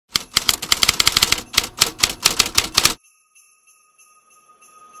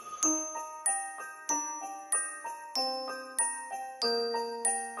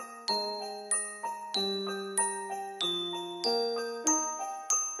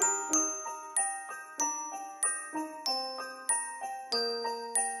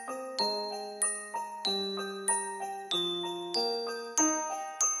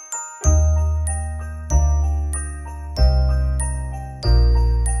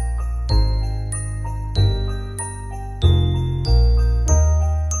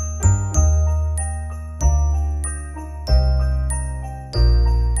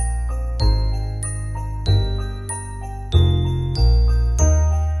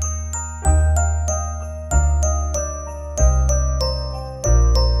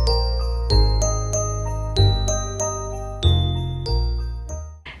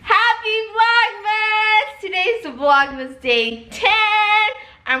day 10.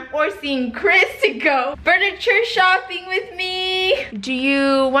 I'm forcing Chris to go furniture shopping with me. Do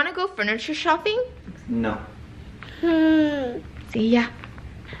you want to go furniture shopping? No. See, yeah.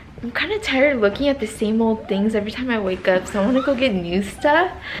 I'm kind of tired of looking at the same old things every time I wake up, so I want to go get new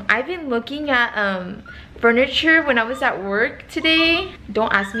stuff. I've been looking at furniture when I was at work today.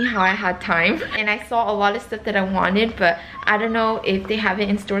 Don't ask me how I had time. And I saw a lot of stuff that I wanted, but I don't know if they have it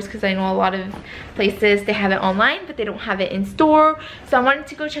in stores because I know a lot of places they have it online, but they don't have it in store. So I wanted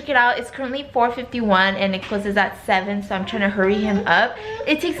to go check it out. It's currently 4:51 and it closes at 7, so I'm trying to hurry him up.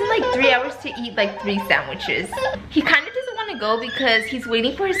 It takes him like 3 hours to eat like 3 sandwiches. He kind of doesn't want to go because he's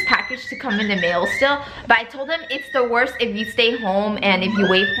waiting for his package to come in the mail still, but I told him it's the worst if you stay home and if you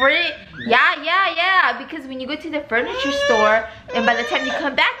wait for it. Yeah, because when you go to the furniture store and by the time you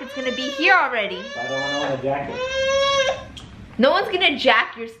come back, it's gonna be here already. I don't want a jacket. No one's gonna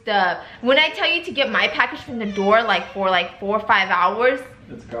jack your stuff. When I tell you to get my package from the door like for like 4 or 5 hours.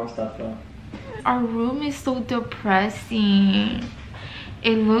 It's girl stuff though. Our room is so depressing.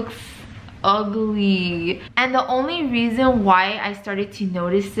 It looks ugly, and the only reason why I started to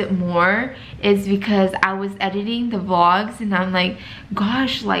notice it more is because I was editing the vlogs and I'm like,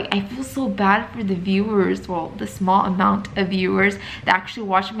 gosh, like I feel so bad for the viewers, well, the small amount of viewers that actually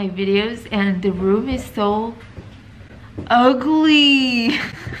watch my videos, and the room is so ugly.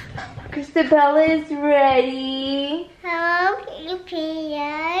 Christabella is ready. Hello,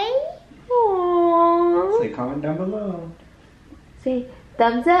 Peter. Aww. Say comment down below. Say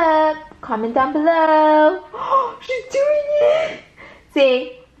thumbs up, comment down below. She's doing it.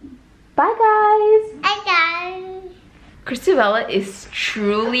 Say bye guys. Bye guys. Christabella is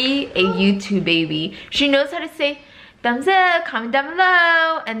truly a YouTube baby. She knows how to say thumbs up, comment down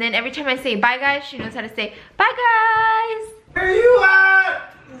below, and then every time I say bye guys, she knows how to say bye guys. Where you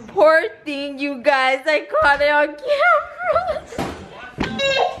at? Poor thing, you guys. I caught it on camera.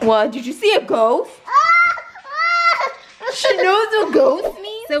 What? Did you see a ghost? She knows what ghost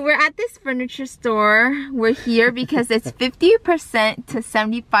means. So we're at this furniture store. We're here because it's 50% to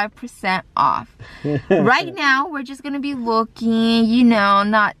 75% off. Right now, we're just gonna be looking, you know,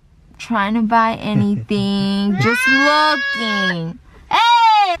 not trying to buy anything, just looking.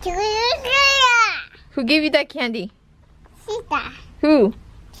 Hey! Who gave you that candy? Sita. Who?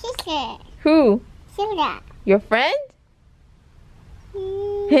 Sister. Who? Sita. Your friend?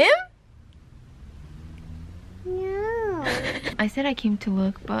 Him? No. I said I came to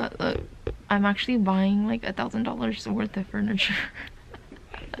look, but look, I'm actually buying like $1,000 worth of furniture.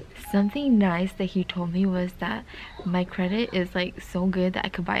 Something nice that he told me was that my credit is like so good that I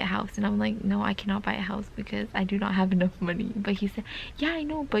could buy a house, and I'm like, no, I cannot buy a house because I do not have enough money. But he said, yeah, I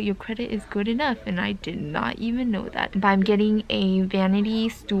know, but your credit is good enough, and I did not even know that. But I'm getting a vanity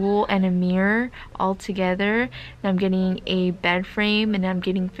stool and a mirror all together, and I'm getting a bed frame, and I'm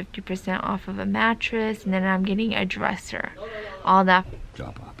getting 50% off of a mattress, and then I'm getting a dresser. All that.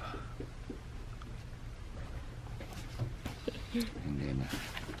 Drop up.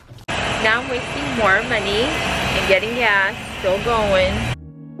 Now I'm wasting more money and getting gas, still going.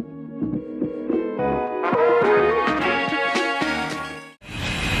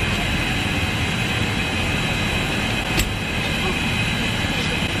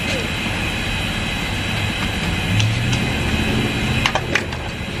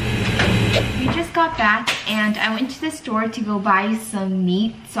 We just got back and I went to the store to go buy some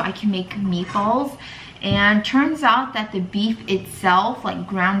meat so I can make meatballs. And turns out that the beef itself, like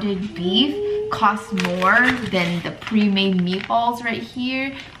grounded beef, costs more than the pre-made meatballs right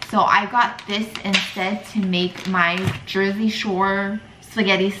here. So I got this instead to make my Jersey Shore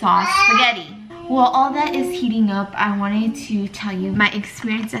spaghetti sauce spaghetti. While all that is heating up, I wanted to tell you my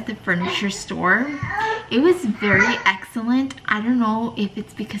experience at the furniture store. It was very excellent. I don't know if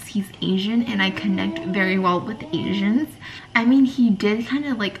it's because he's Asian and I connect very well with Asians. I mean, he did kind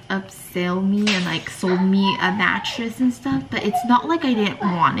of like upsell me and like sold me a mattress and stuff, but it's not like I didn't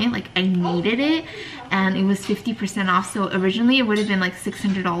want it, like I needed it, and it was 50% off. So originally it would have been like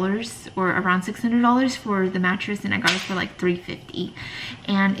 $600 or around $600 for the mattress, and I got it for like $350.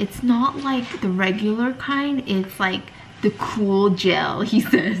 And it's not like the regular kind, it's like the cool gel, he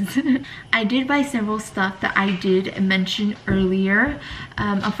says. I did buy several stuff that I did mention earlier.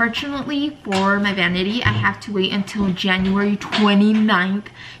 Unfortunately for my vanity, I have to wait until January 29th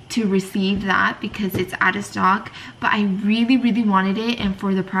to receive that because it's out of stock, but I really wanted it and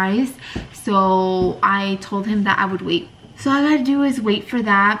for the price, so I told him that I would wait. So all I gotta do is wait for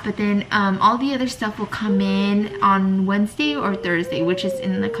that, but then all the other stuff will come in on Wednesday or Thursday, which is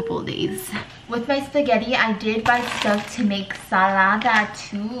in a couple of days. With my spaghetti, I did buy stuff to make salada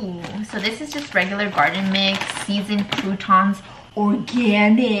too. So this is just regular garden mix, seasoned croutons,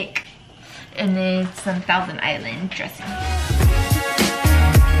 organic, and then some Thousand Island dressing.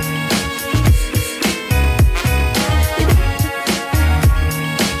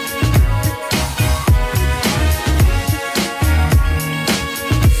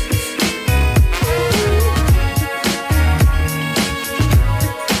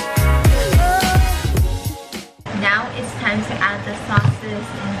 Now it's time to add the sauces,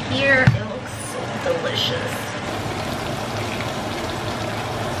 and here it looks so delicious.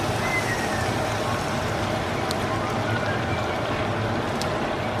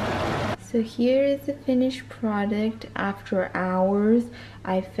 So here is the finished product after hours.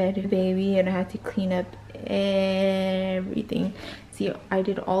 I fed the baby and I had to clean up everything. See, I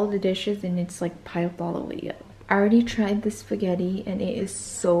did all the dishes and it's like piled all the way up. I already tried the spaghetti and it is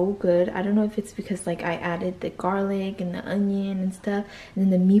so good. I don't know if it's because like I added the garlic and the onion and stuff,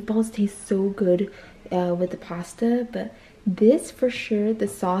 and then the meatballs taste so good with the pasta, but this for sure, the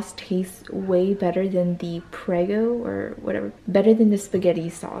sauce tastes way better than the Prego or whatever, better than the spaghetti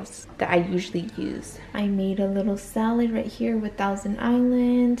sauce that I usually use. I made a little salad right here with Thousand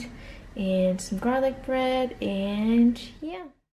Island and some garlic bread, and yeah.